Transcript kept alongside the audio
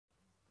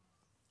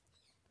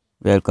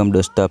Welcome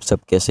दोस्तों, आप सब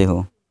कैसे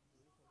हो।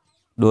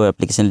 दो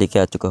एप्लीकेशन लेके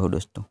आ चुका हूँ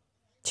दोस्तों।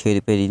 6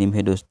 रुपये रिडीम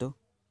है दोस्तों,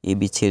 ये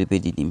भी 6 रुपये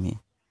रिडीम है।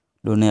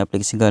 दोनों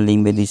एप्लीकेशन का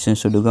लिंक मैं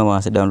डिस्क्रिप्शन में दूंगा, वहाँ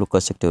से डाउनलोड कर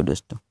सकते हो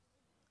दोस्तों।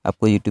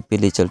 आपको यूट्यूब पे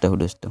ले चलता हूँ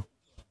दोस्तों।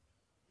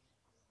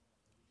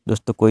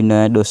 कोई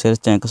नया दोस्त है,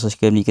 चैनल को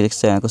सब्सक्राइब नहीं करे,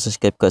 चैनल को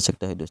सब्सक्राइब कर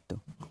सकता है दोस्तों।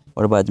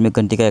 और बाद में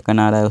घंटे का आइकन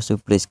आ रहा है, उसे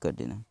प्रेस कर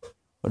देना।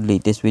 और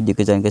लेटेस्ट वीडियो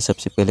की जानकारी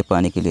सबसे पहले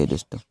पाने के लिए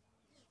दोस्तों।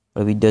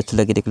 और वीडियो अच्छा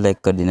लगे तो लाइक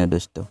कर देना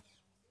दोस्तों।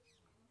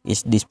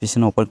 इस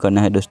डिस्क्रिप्शन ओपन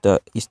करना है दोस्तों,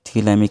 इस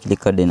 3 लाइन में क्लिक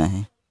कर देना है।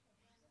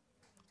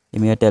 ये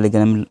मेरा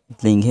टेलीग्राम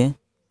लिंक है,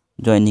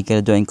 ज्वाइन नहीं किया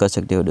ज्वाइन कर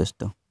सकते हो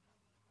दोस्तों।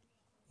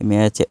 ये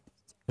मेरा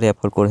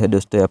रेफर कोड है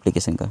दोस्तों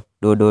एप्लीकेशन का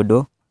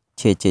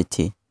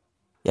 222666।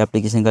 ये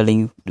एप्लीकेशन का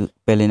लिंक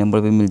पहले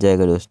नंबर पे मिल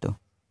जाएगा दोस्तों।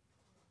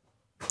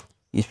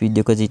 इस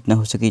वीडियो को जितना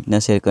हो सके इतना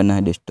शेयर करना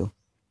है दोस्तों।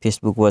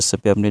 फेसबुक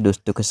व्हाट्सएप पे अपने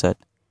दोस्तों के साथ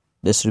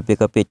 10 रुपये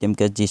का पेटीएम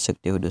कैश जीत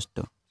सकते हो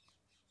दोस्तों।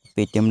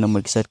 पेटीएम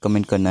नंबर के साथ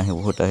कमेंट करना है,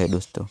 वो होता है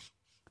दोस्तों।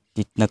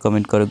 जितना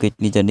कमेंट करोगे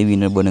इतनी जल्दी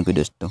विनर बनोगे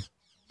दोस्तों।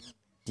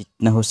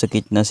 जितना हो सके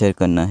इतना शेयर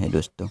करना है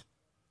दोस्तों।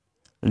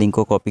 लिंक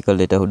को कॉपी कर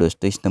लेता हूँ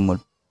दोस्तों, इस नंबर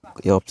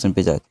ये ऑप्शन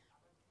पे जाके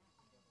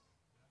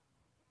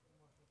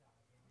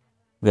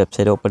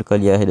वेबसाइट ओपन कर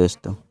लिया है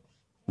दोस्तों।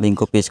 लिंक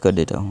को पेस्ट कर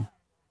देता हूँ।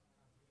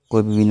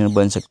 कोई भी विनर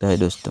बन सकता है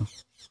दोस्तों।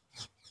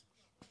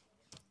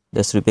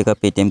 10 रुपये का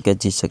पेटीएम कैश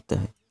जीत सकता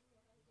है।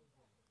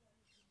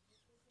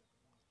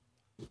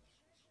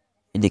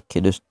 ये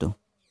देखिए दोस्तों,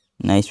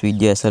 नाइस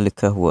वीडियो ऐसा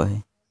लिखा हुआ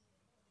है।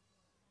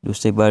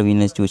 दूसरी बार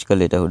विनर चूज कर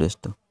लेता हूँ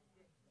दोस्तों।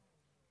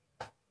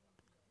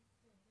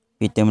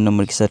 पेटीएम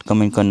नंबर के साथ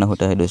कमेंट करना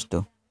होता है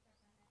दोस्तों।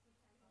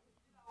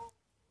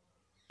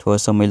 थोड़ा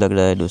समय लग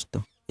रहा है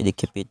दोस्तों। ये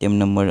देखिए पेटीएम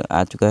नंबर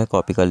आ चुका है,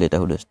 कॉपी कर लेता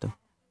हूँ दोस्तों।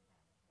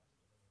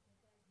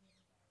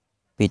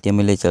 पेटीएम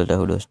में ले चल रहा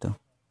हूँ दोस्तों।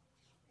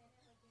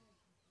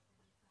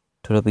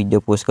 थोड़ा वीडियो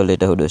पोस्ट कर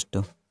लेता हूँ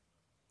दोस्तों।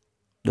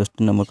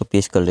 नंबर को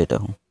पेस्ट कर लेता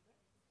हूँ।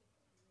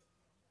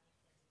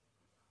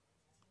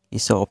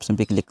 इस ऑप्शन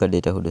पे क्लिक कर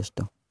देता हूँ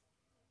दोस्तों।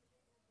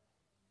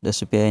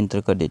 10 रुपया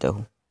एंटर कर देता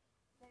हूँ।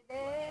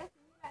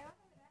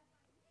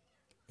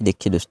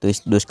 देखिए दोस्तों,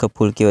 इस दोस्त का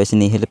फुल केवाईसी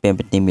नहीं है तो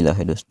पेमेंट नहीं मिला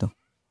है दोस्तों।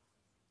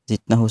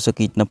 जितना हो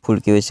सके इतना फुल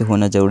केवाईसी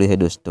होना जरूरी है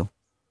दोस्तों।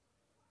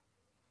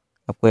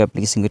 आपको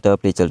एप्लीकेशन की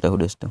तरफ ले चलता हूँ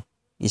दोस्तों।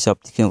 इस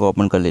एप्लीकेशन को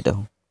ओपन कर लेता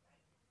हूँ।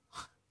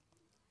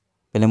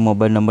 पहले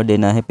मोबाइल नंबर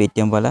देना है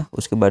पेटीएम वाला,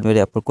 उसके बाद में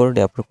रेफर कोड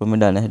में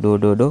डालना है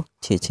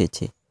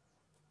 222666।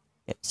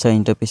 ऐसा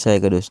इंटरफेस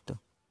आएगा दोस्तों।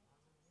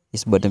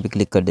 इस बटन पे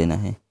क्लिक कर देना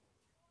है।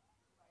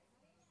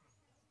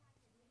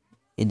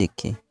 ये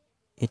देखिए,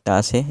 ये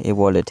टास्क है, ये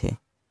वॉलेट है।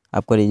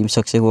 आपका रिडीम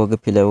सक्सेस होगा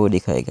फिलहाल वो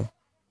दिखाएगा।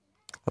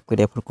 आपके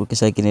रेफर कोड के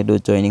साथ कितने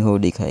दोस्त ज्वाइनिंग हो वो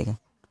दिखाएगा।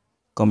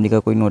 कंपनी का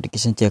कोई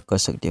नोटिफिकेशन चेक कर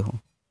सकते हो।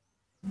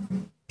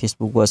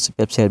 फेसबुक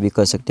व्हाट्सएप ऐप शेयर भी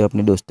कर सकते हो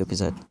अपने दोस्तों के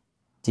साथ।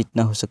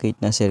 जितना हो सके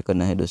इतना शेयर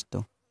करना है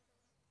दोस्तों।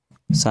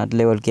 7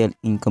 लेवल की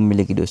इनकम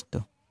मिलेगी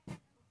दोस्तों।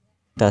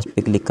 टास्क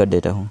पे क्लिक कर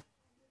देता हूँ।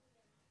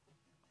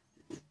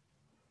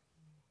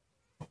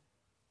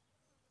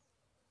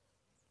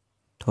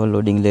 थोड़ा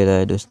लोडिंग ले रहा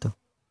है दोस्तों।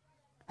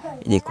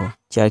 देखो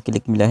 4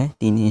 क्लिक मिला है,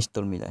 3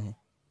 इंस्टॉल मिला है।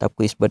 तो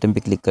आपको इस बटन पे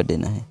क्लिक कर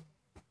देना है।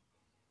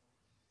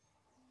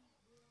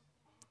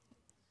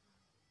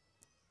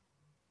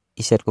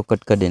 इस ऐड को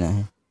कट कर देना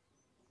है।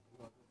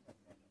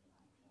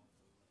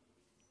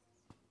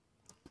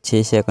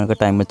 6 सेकंड का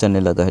टाइमर चलने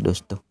लगा है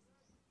दोस्तों।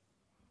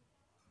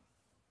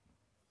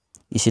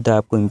 इसी तरह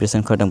आपको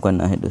इम्प्रेशन ख़त्म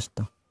करना है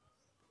दोस्तों।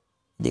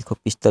 देखो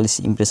 45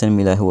 इम्प्रेशन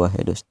मिला हुआ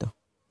है दोस्तों।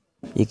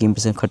 एक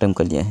इम्प्रेशन ख़त्म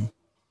कर लिया है।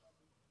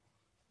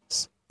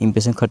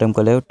 इम्प्रेशन ख़त्म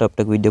कर लिया तब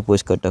तक वीडियो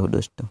पोस्ट करता हूँ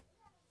दोस्तों।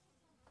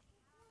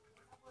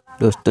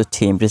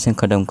 6 इम्प्रेशन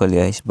ख़त्म कर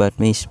लिया है। इस बात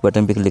में इस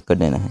बटन पे क्लिक कर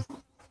देना है।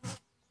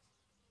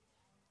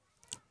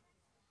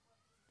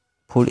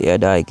 फुल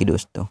ऐड आएगी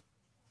दोस्तों।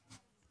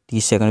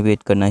 30 सेकंड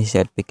वेट करना है। इस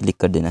ऐड पे क्लिक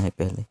कर देना है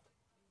पहले।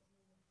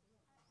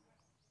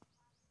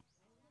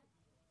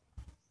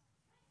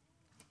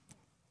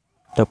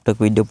 तब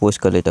तक वीडियो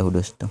पोस्ट कर लेता हूँ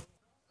दोस्तों।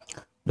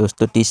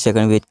 30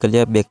 सेकंड वेट कर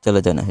लिया, बैक चला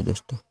जाना है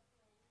दोस्तों।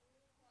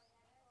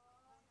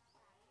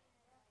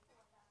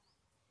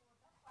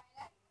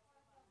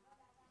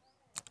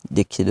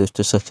 देखिए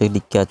दोस्तों, सक्सेस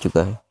लिख के आ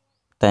चुका है।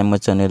 टाइमर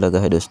चलने लगा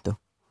है दोस्तों।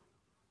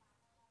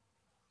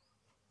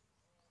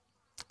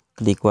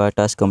 क्लिक हुआ,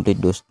 टास्क कंप्लीट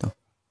दोस्तों।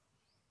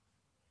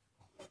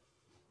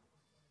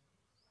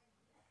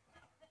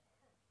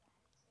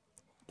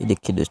 ये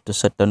देखिए दोस्तों,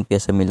 57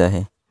 पैसा मिला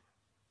है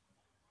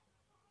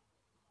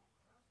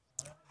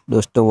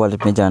दोस्तों।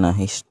 वॉलेट में जाना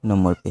है इस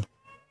नंबर पे।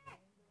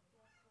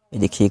 ये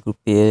देखिए 1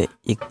 रुपये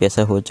 1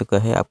 पैसा हो चुका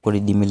है। आपको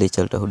रिडीम में ले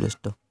चलता हूँ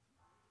दोस्तों।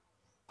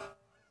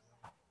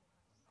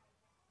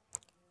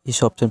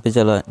 इस ऑप्शन पे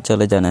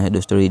चला जाना है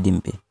दोस्तों। रिडीम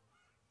पे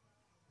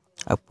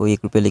आपको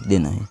 1 रुपये लिख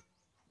देना है। ये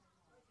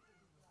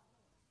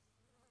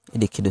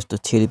देखिए दोस्तों,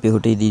 6 रुपये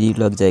होते ही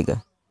रिडीम लग जाएगा।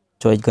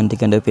 24 घंटे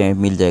के अंदर पेमेंट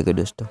मिल जाएगा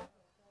दोस्तों।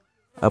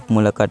 अब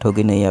मुलाकात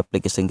होगी नई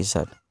एप्लीकेशन के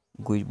साथ।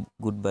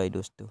 गुड बाय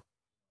दोस्तों।